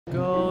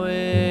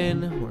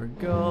We're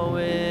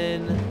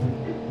going.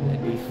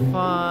 It'd be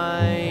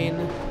fine.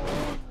 A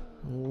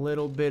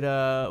little bit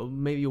of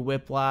maybe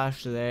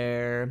whiplash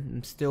there.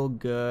 I'm still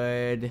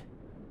good.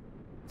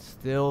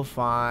 Still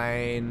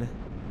fine.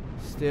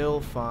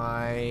 Still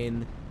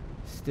fine.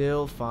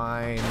 Still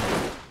fine.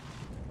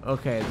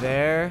 Okay,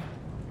 there.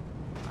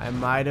 I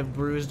might have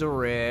bruised a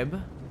rib,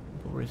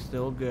 but we're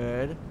still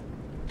good.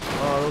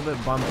 Oh, a little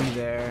bit bumpy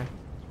there.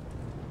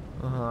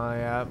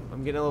 Yeah.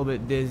 I'm getting a little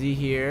bit dizzy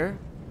here.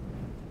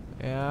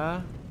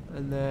 Yeah.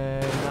 And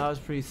then that was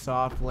pretty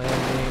soft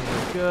landing.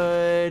 We're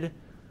good.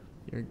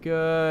 You're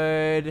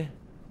good.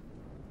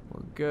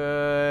 We're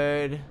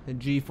good. The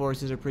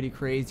G-forces are pretty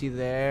crazy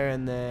there.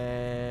 And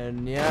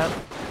then, yep.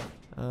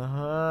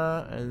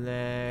 And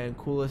then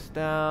cool us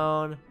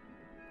down.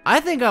 I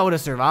think I would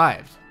have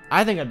survived.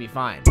 I think I'd be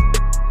fine.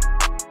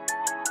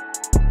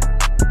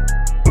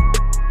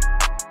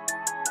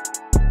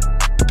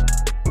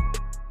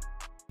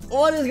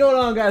 What is going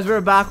on, guys?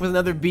 We're back with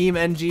another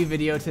BeamNG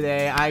video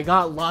today. I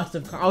got lots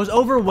of I was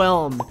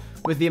overwhelmed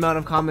with the amount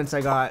of comments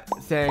I got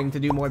saying to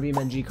do more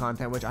BeamNG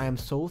content, which I am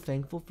so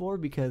thankful for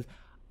because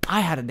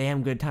I had a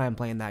damn good time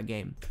playing that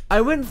game.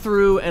 I went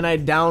through and I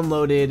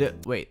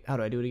downloaded, wait, how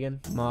do I do it again?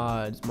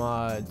 Mods.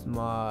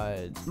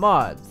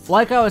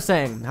 Like I was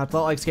saying, how it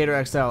felt like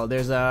Skater XL,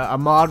 there's a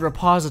mod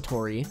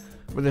repository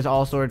where there's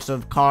all sorts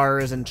of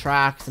cars and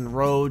tracks and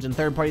roads and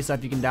third-party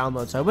stuff you can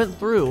download. So I went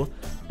through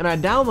and I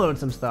downloaded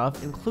some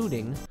stuff,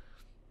 including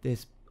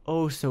this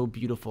oh so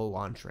beautiful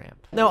launch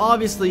ramp. Now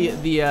obviously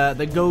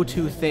the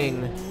go-to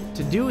thing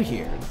to do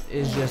here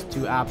is just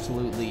to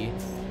absolutely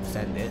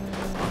send it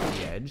off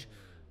the edge.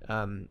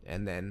 And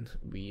then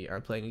we are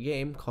playing a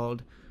game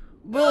called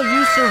Will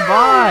You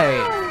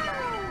Survive?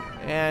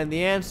 And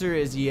the answer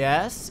is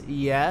yes,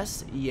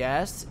 yes,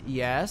 yes,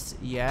 yes,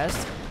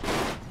 yes.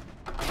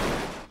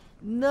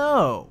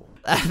 No.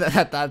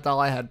 That's all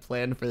I had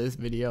planned for this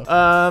video.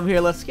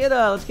 Here, let's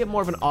get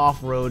more of an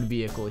off-road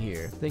vehicle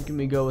here. Thinking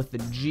we go with the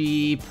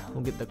Jeep.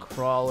 We'll get the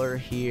crawler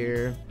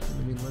here.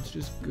 I mean, let's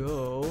just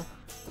go.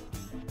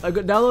 I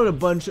got download a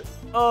bunch.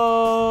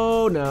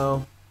 Oh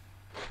no.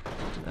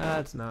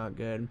 That's not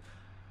good.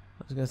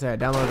 I was gonna say I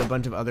downloaded a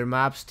bunch of other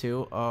maps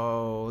too.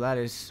 Oh, that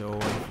is so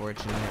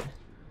unfortunate.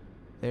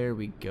 There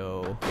we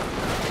go.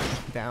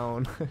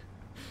 Down.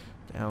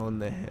 Down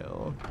the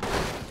hill.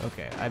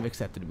 Okay, I've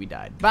accepted we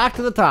died. Back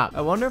to the top.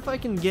 I wonder if I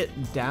can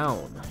get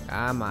down.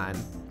 Come on.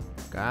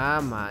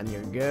 Come on,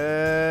 you're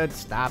good.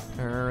 Stop,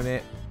 turn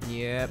it.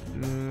 Yep.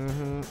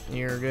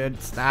 You're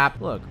good.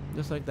 Stop. Look,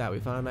 just like that. We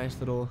found a nice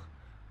little...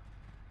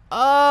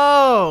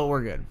 Oh,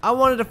 we're good. I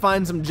wanted to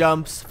find some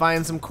jumps,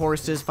 find some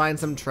courses, find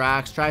some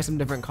tracks, try some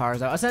different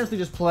cars out. Essentially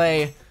just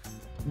play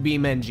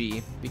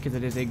BeamNG because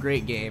it is a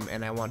great game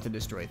and I want to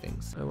destroy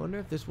things. I wonder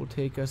if this will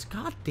take us.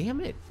 God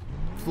damn it.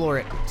 Floor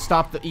it.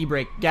 Stop the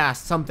e-brake. Gas.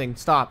 Something.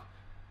 Stop.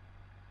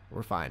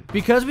 We're fine.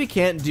 Because we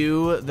can't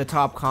do the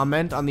top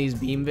comment on these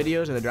Beam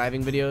videos or the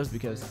driving videos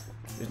because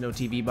there's no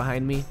TV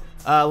behind me.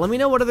 Let me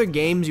know what other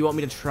games you want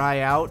me to try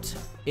out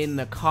in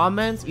the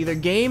comments, either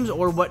games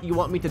or what you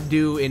want me to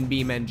do in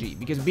BeamNG,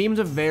 because Beam's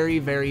a very,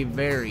 very,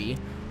 very,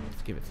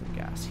 let's give it some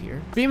gas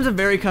here. Beam's a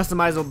very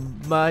customizable,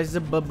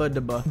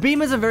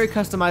 Beam is a very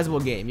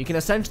customizable game. You can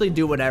essentially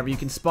do whatever. You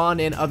can spawn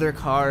in other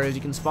cars,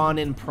 you can spawn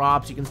in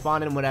props, you can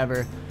spawn in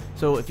whatever.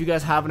 So if you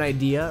guys have an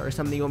idea or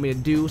something you want me to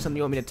do, something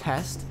you want me to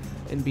test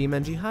in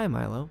BeamNG, hi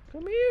Milo,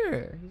 come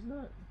here.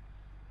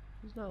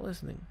 He's not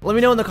listening. Let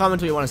me know in the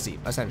comments what you want to see,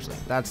 essentially.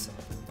 That's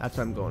what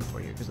I'm going for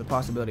here, because the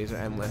possibilities are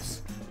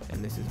endless,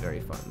 and this is very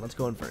fun. Let's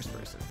go in first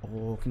person.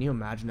 Oh, can you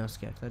imagine how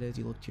sketch that is?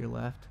 You look to your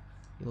left,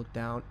 you look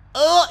down.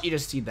 Oh, you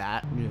just see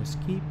that. Just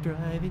keep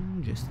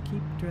driving, just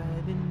keep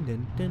driving.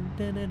 Dun, dun,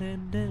 dun, dun,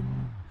 dun,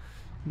 dun.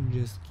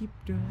 Just keep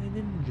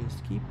driving,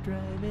 just keep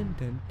driving.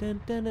 Dun, dun,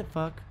 dun, dun.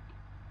 Fuck.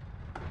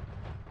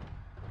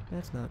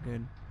 That's not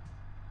good.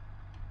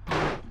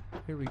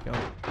 Here we go.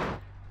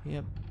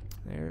 Yep.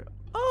 There.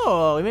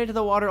 Oh, we made it to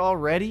the water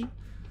already?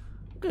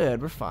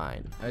 Good, we're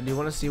fine. I do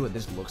want to see what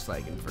this looks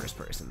like in first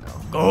person,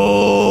 though.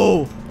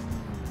 Go!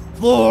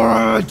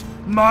 For it!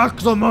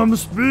 Maximum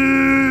speed!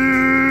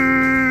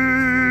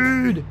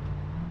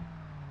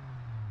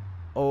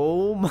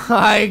 Oh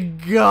my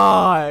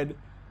god!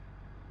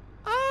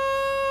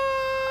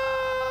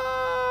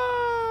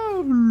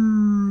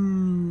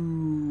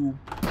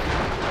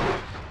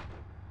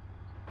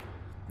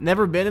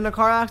 Never been in a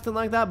car accident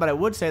like that, but I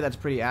would say that's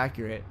pretty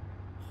accurate.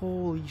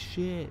 Holy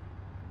shit.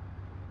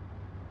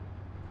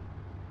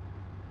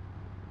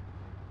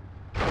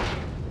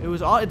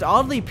 It's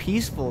oddly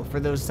peaceful for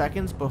those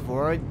seconds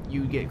before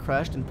you get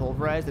crushed and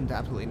pulverized into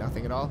absolutely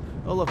nothing at all.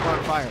 Oh look, we're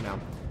on fire now.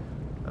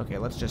 Okay,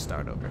 let's just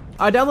start over.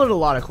 I downloaded a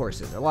lot of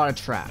courses, a lot of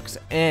tracks,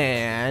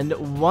 and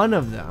one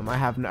of them, I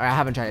haven't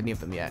tried any of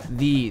them yet.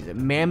 These,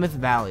 Mammoth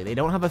Valley, they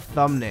don't have a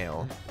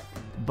thumbnail,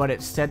 but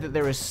it said that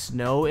there was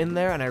snow in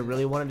there, and I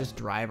really want to just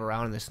drive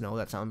around in the snow.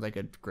 That sounds like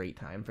a great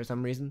time for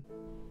some reason.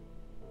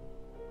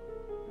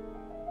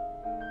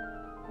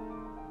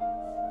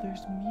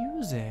 There's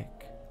music.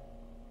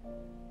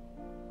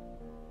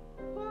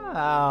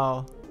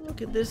 Wow.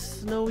 Look at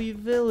this snowy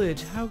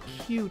village. How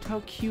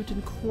cute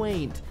and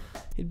quaint.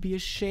 It'd be a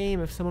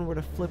shame if someone were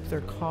to flip their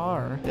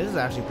car. This is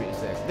actually pretty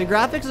sick. The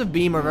graphics of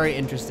Beam are very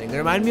interesting. They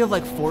remind me of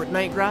like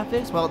Fortnite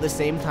graphics, while at the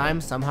same time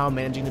somehow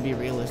managing to be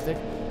realistic.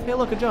 Hey,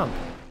 look, a jump.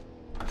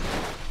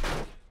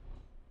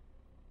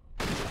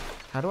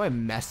 How do I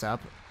mess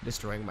up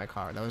destroying my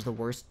car? That was the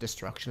worst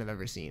destruction I've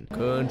ever seen.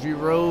 Country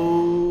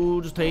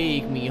roads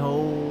take me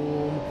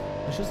home.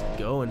 Let's just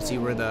go and see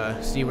where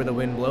the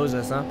wind blows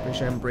us, huh? Pretty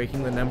sure I'm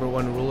breaking the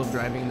 #1 rule of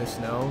driving in the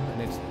snow,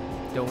 and it's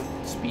don't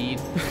speed.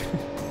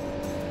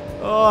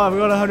 Oh, I'm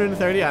going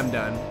 130. I'm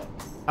done.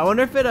 I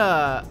wonder if it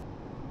oh,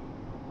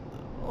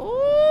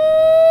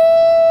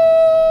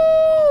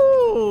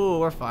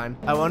 we're fine.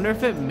 I wonder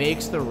if it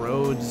makes the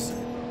roads.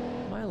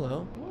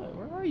 Milo, what?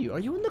 Where are you? Are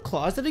you in the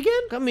closet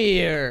again? Come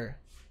here.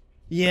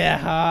 Yeah,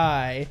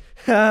 hi.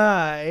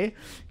 Hi.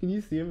 Can you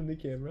see him in the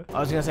camera?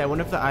 I was gonna say, I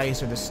wonder if the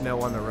ice or the snow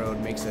on the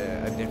road makes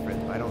a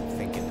difference, but I don't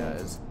think it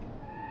does.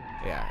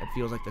 Yeah, it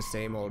feels like the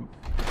same old.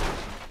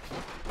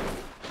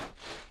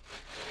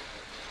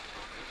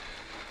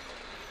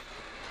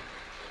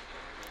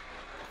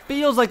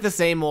 Feels like the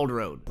same old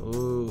road.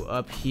 Ooh,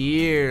 up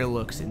here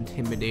looks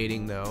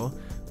intimidating though.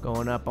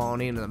 Going up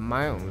on into the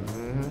mountains.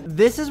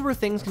 This is where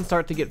things can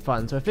start to get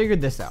fun, so I figured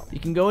this out. You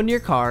can go into your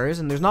cars,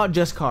 and there's not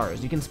just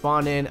cars. You can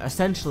spawn in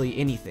essentially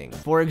anything.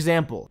 For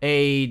example,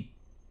 a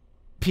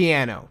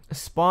piano.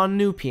 Spawn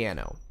new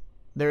piano.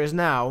 There is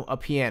now a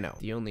piano.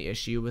 The only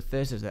issue with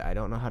this is that I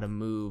don't know how to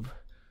move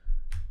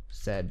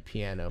said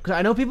piano. Because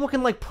I know people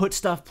can like put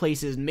stuff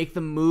places and make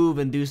them move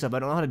and do stuff. I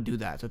don't know how to do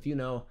that, so if you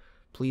know,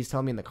 please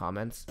tell me in the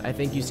comments. I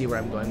think you see where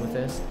I'm going with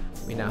this.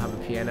 We now have a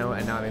piano,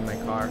 and now I'm in my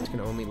car. It's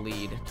gonna only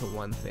lead to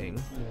one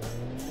thing.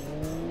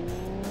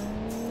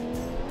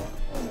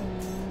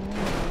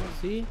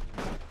 See?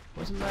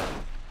 Wasn't that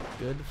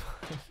good?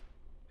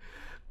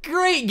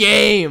 Great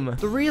game!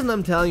 The reason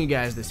I'm telling you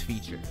guys this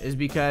feature is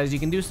because you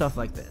can do stuff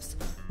like this.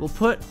 We'll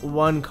put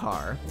one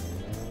car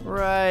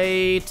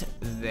right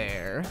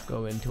there.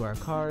 Go into our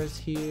cars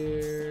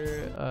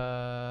here.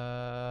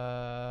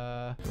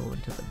 Go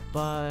into the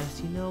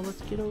bus. You know,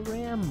 let's get a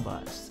Ram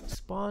bus.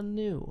 Spawn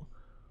new.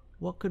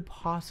 What could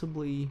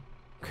possibly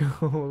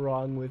go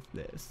wrong with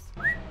this?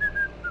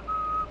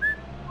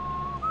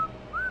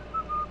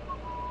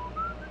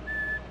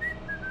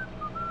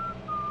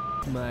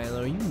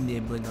 Milo, are you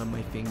nibbling on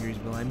my fingers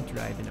while I'm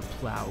driving a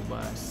plow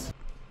bus?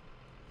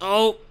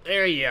 Oh,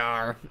 there you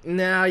are.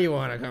 Now you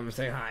want to come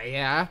say hi,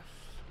 yeah?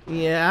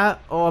 Yeah.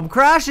 Oh, I'm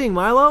crashing,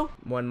 Milo.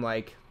 1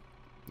 like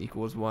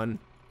equals 1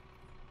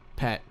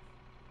 pet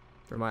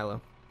for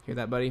Milo. Hear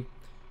that, buddy?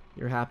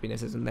 Your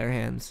happiness is in their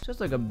hands. Just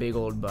like a big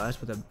old bus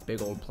with a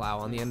big old plow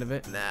on the end of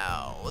it.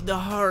 Now, the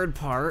hard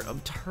part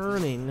of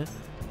turning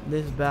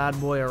this bad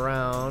boy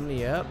around.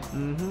 Yep.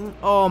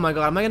 Oh my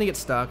god, am I gonna get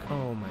stuck?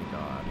 Oh my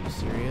god, are you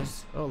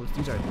serious? Oh, let's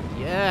use our.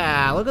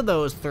 Yeah, look at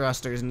those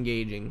thrusters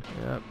engaging.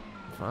 Yep.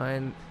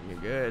 Fine. You're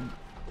good.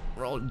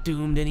 We're all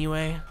doomed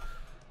anyway.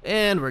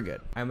 And we're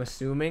good. I'm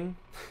assuming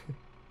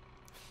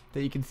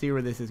that you can see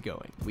where this is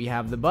going. We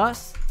have the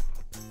bus.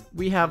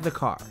 We have the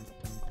car.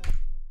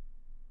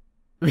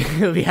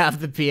 We have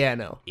the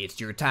piano. It's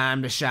your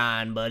time to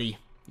shine, buddy.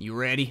 You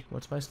ready?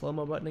 What's my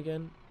slow-mo button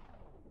again?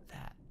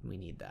 That. We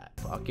need that.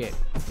 Fuck it.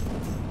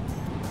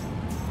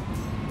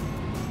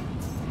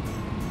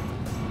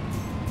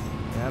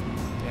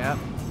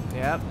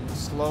 Yep.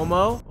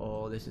 Slow-mo.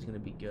 Oh, this is gonna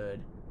be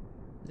good.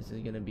 This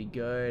is gonna be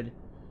good.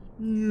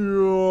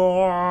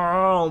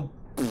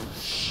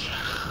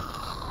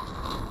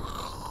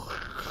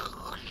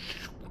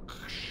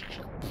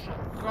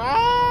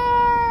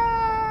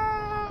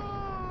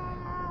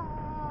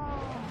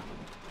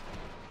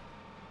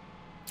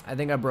 I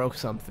think I broke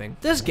something.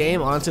 This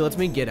game honestly lets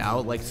me get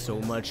out like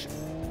so much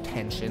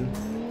tension.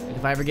 Like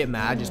if I ever get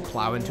mad, just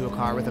plow into a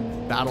car with a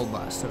battle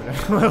bus or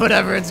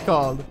whatever it's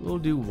called. We'll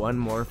do one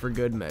more for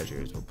good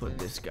measures. We'll put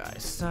this guy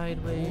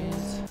sideways,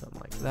 something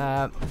like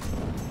that.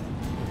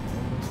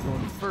 Let's go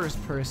in first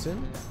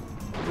person.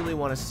 I really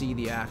want to see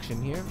the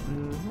action here.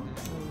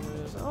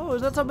 Oh,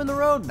 is that something in the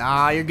road?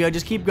 Nah, you're good.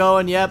 Just keep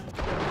going. Yep,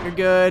 you're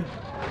good.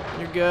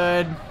 You're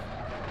good.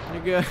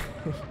 You're good.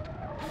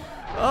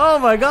 Oh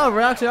my god,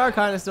 we actually are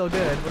kind of still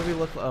good. What do we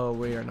look like? Oh,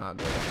 we are not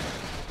good.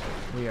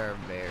 We are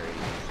very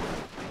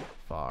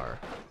far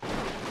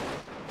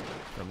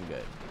from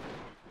good.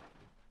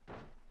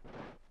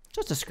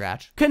 Just a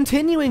scratch.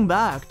 Continuing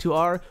back to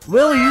our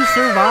Will You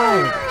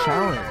Survive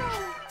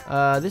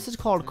challenge. This is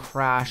called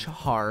Crash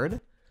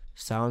Hard.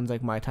 Sounds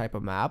like my type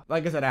of map.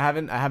 Like I said, I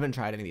haven't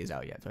tried any of these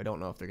out yet, so I don't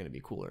know if they're gonna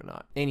be cool or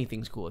not.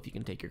 Anything's cool if you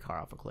can take your car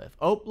off a cliff.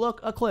 Oh,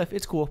 look, a cliff.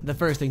 It's cool. The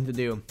first thing to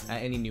do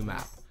at any new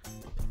map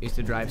is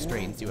to drive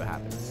straight and see what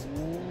happens.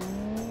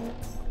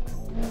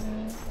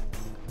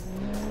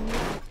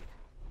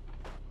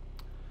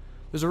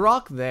 There's a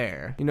rock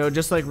there. You know,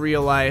 just like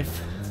real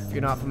life, if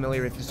you're not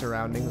familiar with your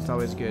surroundings, it's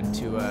always good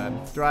to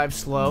drive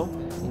slow.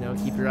 You know,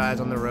 keep your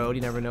eyes on the road.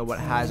 You never know what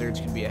hazards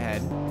could be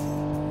ahead.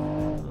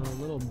 A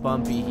little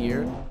bumpy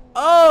here.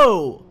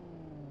 Oh!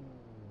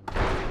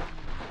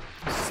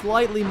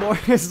 slightly more,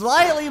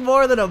 slightly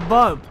more than a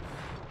bump.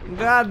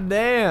 God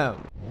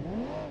damn.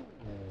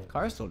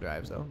 Car still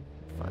drives though.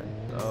 Fine.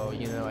 Oh,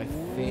 you know, I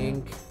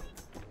think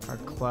our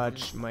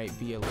clutch might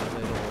be a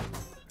little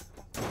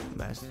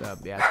messed up.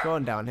 Yeah, it's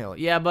going downhill.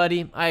 Yeah,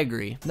 buddy, I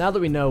agree. Now that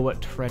we know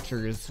what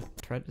treacherous, is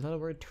that a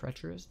word?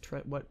 Treacherous?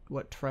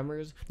 What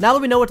tremors? Now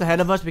that we know what's ahead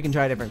of us, we can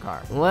try a different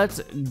car.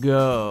 Let's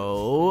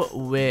go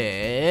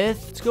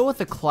with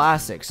the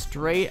classic,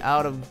 straight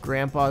out of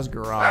Grandpa's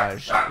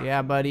garage.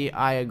 Yeah, buddy,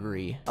 I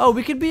agree. Oh,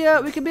 we could be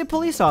a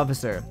police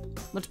officer.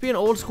 Let's be an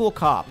old school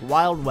cop,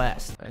 Wild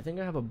West. I think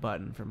I have a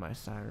button for my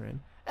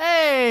siren.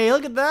 Hey,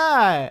 look at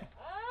that.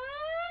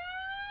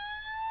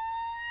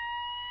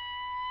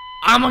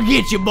 I'ma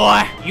get you,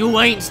 boy. You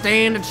ain't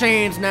stand a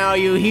chance now,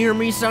 you hear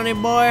me, sonny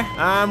boy?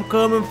 I'm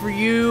coming for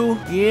you.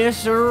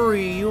 Yes,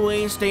 sirree. You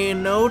ain't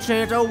stand no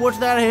chance. Oh, what's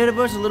that ahead of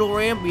us? A little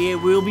ramp? Yeah,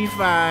 we'll be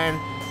fine.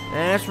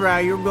 That's right,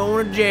 you're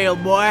going to jail,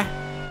 boy.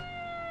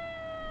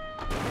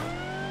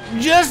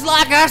 Just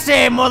like I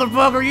said,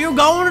 motherfucker, you're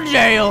going to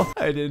jail.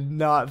 I did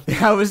not.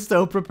 I was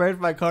so prepared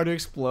for my car to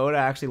explode, I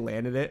actually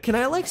landed it. Can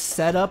I, like,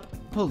 set up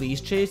police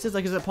chases?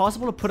 Like, is it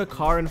possible to put a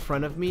car in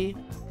front of me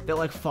that,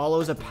 like,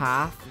 follows a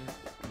path?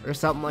 Or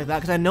something like that,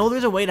 because I know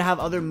there's a way to have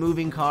other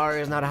moving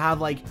cars, now to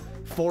have like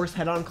forced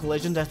head-on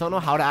collisions. I just don't know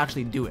how to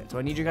actually do it, so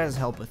I need your guys'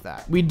 help with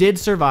that. We did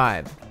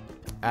survive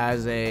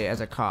as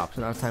a cop,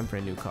 so now it's time for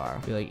a new car.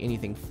 I feel like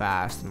anything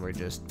fast and we're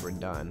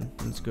done.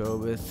 Let's go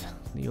with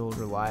the old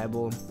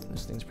reliable.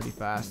 This thing's pretty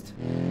fast.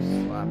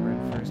 Slapper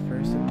in first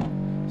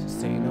person. Just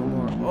say no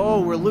more.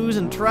 Oh, we're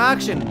losing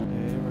traction.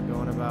 Okay, we're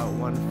going about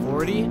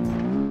 140.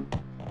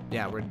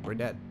 Yeah, we're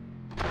dead.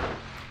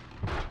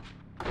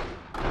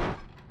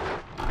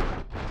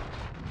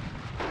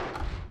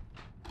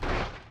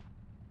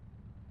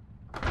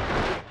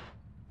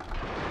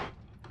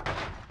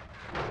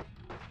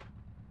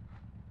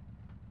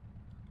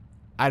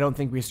 I don't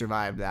think we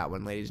survived that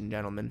one, ladies and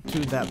gentlemen.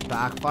 Dude, that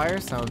backfire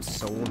sounds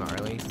so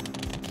gnarly.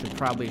 Should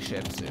probably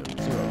shift soon.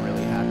 See what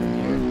really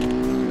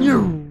happened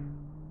here.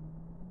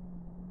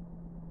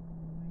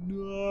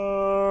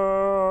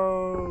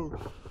 No!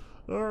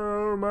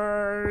 Oh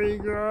my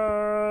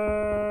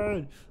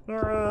god!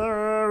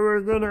 Oh,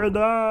 we're gonna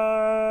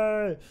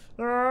die!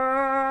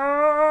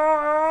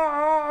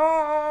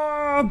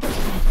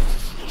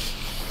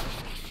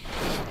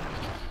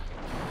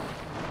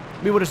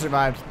 We would have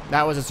survived.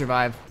 That was a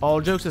survive.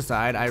 All jokes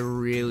aside, I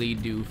really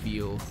do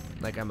feel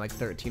like I'm like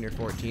 13 or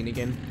 14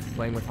 again,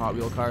 playing with Hot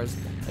Wheel cars.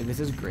 Like, this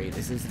is great.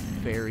 This is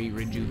very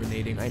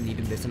rejuvenating. I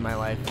needed this in my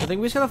life. I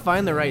think we just gotta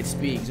find the right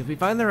speed. 'Cause if we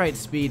find the right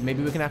speed,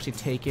 maybe we can actually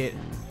take it.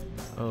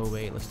 Oh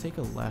wait, let's take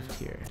a left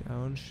here.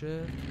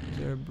 Downshift. Is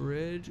there a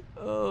bridge?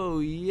 Oh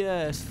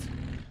yes.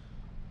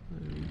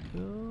 There we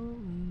go.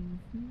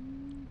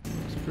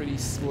 Looks pretty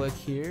slick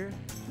here.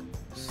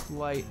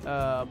 Slight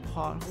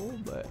pothole,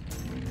 but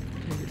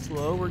take it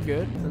slow, we're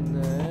good.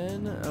 And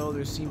then, oh,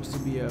 there seems to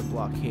be a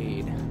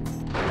blockade.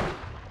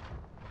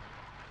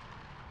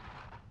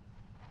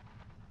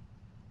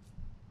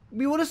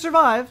 We would have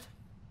survived.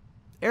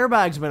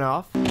 Airbags went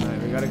off. All right,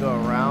 we gotta go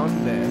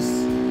around this.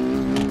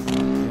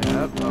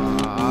 Yep.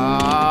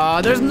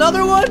 There's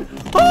another one.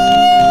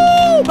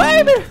 Oh,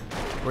 baby.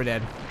 We're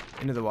dead.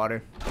 Into the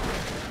water.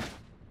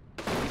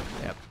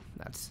 Yep,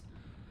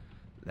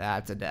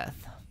 that's a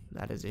death.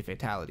 That is a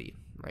fatality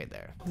right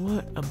there.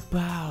 What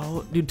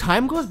about... Dude,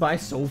 time goes by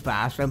so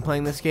fast when I'm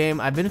playing this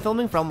game. I've been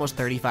filming for almost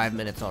 35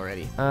 minutes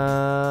already.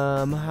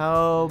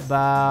 How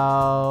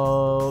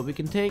about... We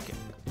can take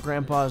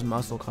Grandpa's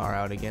muscle car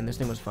out again. This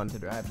thing was fun to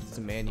drive. It's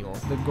a manual.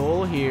 The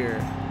goal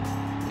here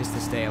is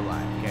to stay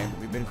alive, okay?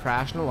 We've been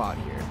crashing a lot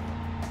here.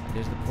 It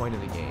is the point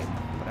of the game.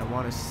 But I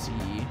want to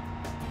see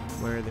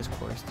where this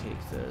course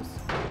takes us.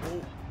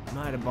 Oh,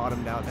 might have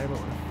bottomed out there, but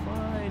we're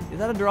fine. Is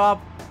that a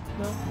drop?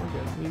 No, we're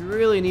good. We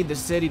really need the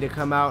city to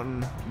come out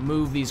and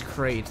move these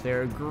crates.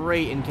 They're a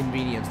great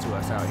inconvenience to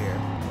us out here.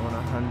 Going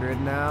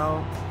 100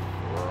 now.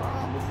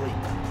 Probably.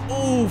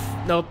 Oof.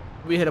 Nope.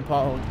 We hit a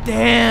pothole.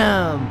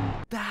 Damn.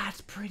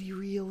 That's pretty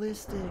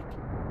realistic.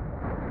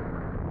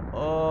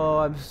 Oh,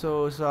 I'm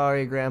so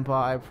sorry,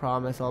 Grandpa. I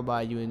promise I'll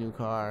buy you a new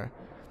car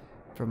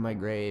from my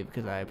grave,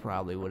 because I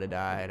probably would have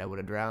died. I would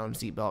have drowned.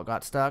 Seatbelt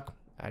got stuck.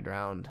 I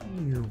drowned.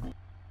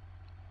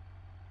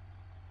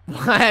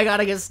 Why I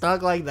gotta get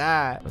stuck like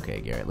that? Okay,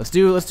 Garrett, let's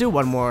do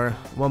one more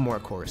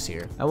course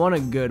here. I want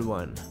a good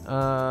one.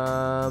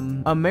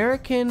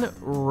 American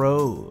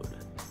Road.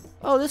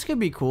 Oh, this could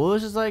be cool.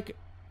 This is like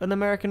an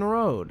American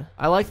road.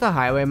 I like the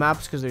highway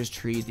maps because there's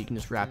trees that you can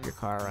just wrap your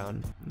car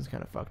around. It's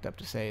kind of fucked up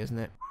to say, isn't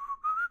it?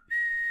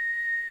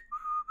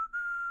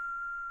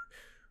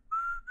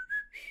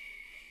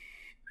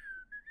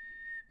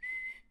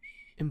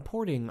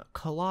 Importing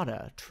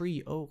Colada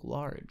Tree Oak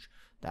Large.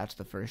 That's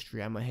the first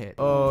tree I'm gonna hit.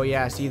 Oh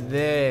yeah, see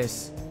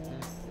this.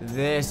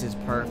 This is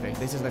perfect.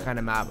 This is the kind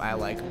of map I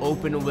like.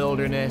 Open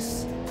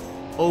wilderness,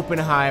 open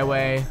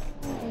highway.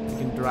 We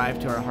can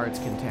drive to our heart's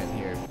content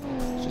here.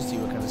 Let's just see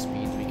what kind of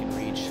speeds we can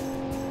reach.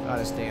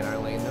 Gotta stay in our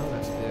lane though,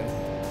 that's the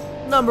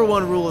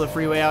 #1 rule of the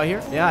freeway out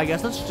here. Yeah, I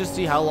guess let's just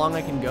see how long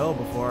I can go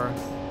before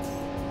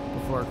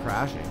before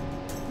crashing.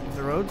 If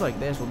the road's like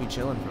this, we'll be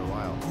chilling for a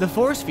while. The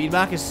force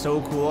feedback is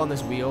so cool on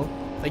this wheel.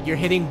 Like you're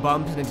hitting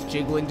bumps and it's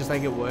jiggling just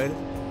like it would.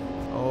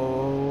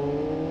 Oh,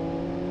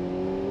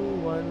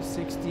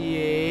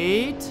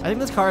 168. I think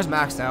this car is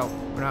maxed out.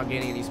 We're not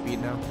gaining any speed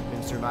now. We've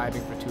been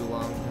surviving for too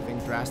long. I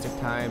think drastic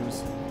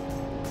times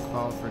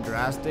call for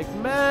drastic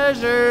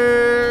measures.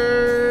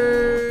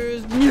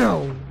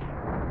 No.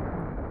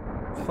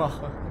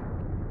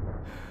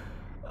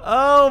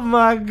 Oh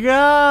my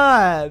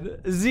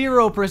god.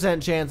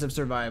 0% chance of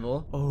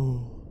survival.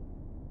 Oh.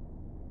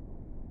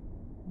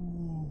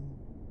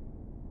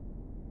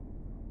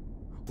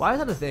 Why is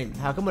that a thing?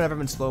 How come whenever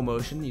I'm in slow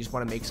motion, you just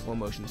want to make slow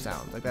motion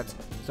sounds? Like that's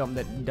something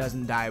that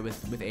doesn't die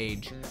with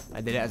age.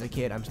 I did it as a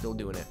kid, I'm still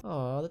doing it.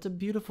 Oh, that's a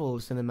beautiful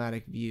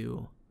cinematic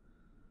view.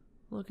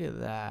 Look at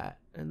that.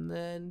 And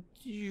then...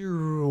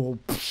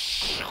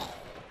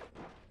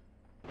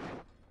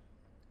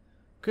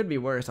 Could be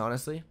worse,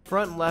 honestly.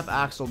 Front and left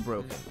axle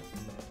broken.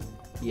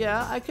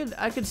 Yeah, I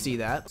could see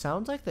that.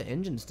 Sounds like the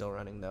engine's still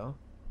running though.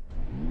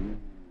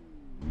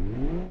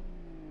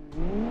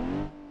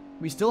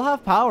 We still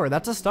have power.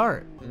 That's a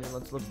start. And then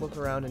let's look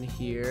around in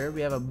here.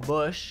 We have a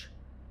bush.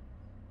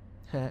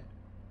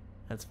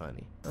 That's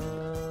funny.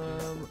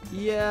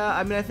 Yeah,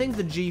 I mean, I think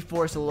the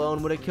G-force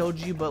alone would have killed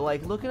you, but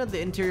like looking at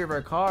the interior of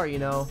our car, you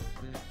know,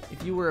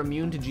 if you were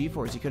immune to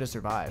G-force, you could have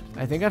survived.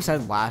 I think I've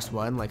said last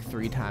one like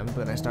 3 times,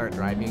 but then I started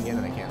driving again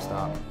and I can't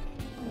stop.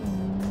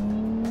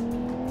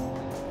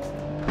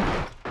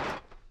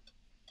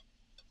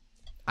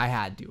 I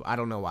had to. I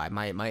don't know why.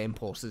 My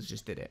impulses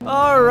just did it.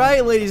 All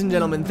right, ladies and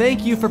gentlemen,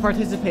 thank you for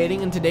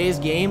participating in today's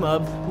game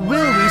of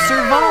Will We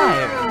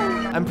Survive?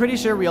 I'm pretty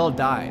sure we all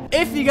died.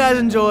 If you guys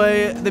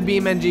enjoy the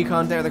BeamNG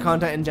content or the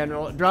content in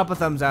general, drop a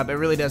thumbs up. It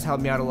really does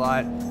help me out a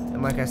lot.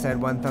 And like I said,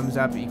 1 thumbs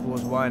up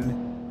equals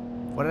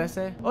 1. What did I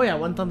say? Oh yeah,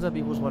 1 thumbs up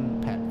equals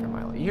 1 pet for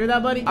Milo. You hear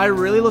that, buddy? I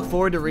really look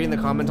forward to reading the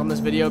comments on this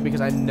video because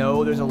I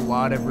know there's a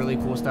lot of really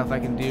cool stuff I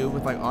can do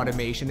with like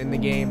automation in the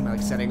game,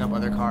 like setting up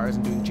other cars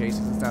and doing chases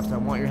and stuff. So I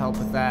want your help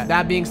with that.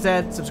 That being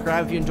said,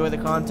 subscribe if you enjoy the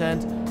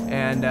content.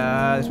 And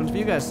this one's for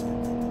you guys.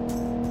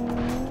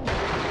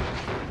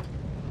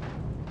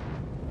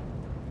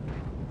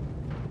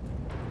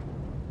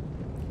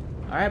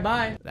 All right,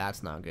 bye.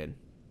 That's not good.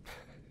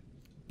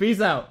 Peace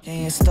out.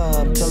 Can't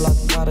stop till I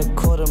got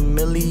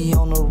 $250,000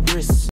 on the wrist.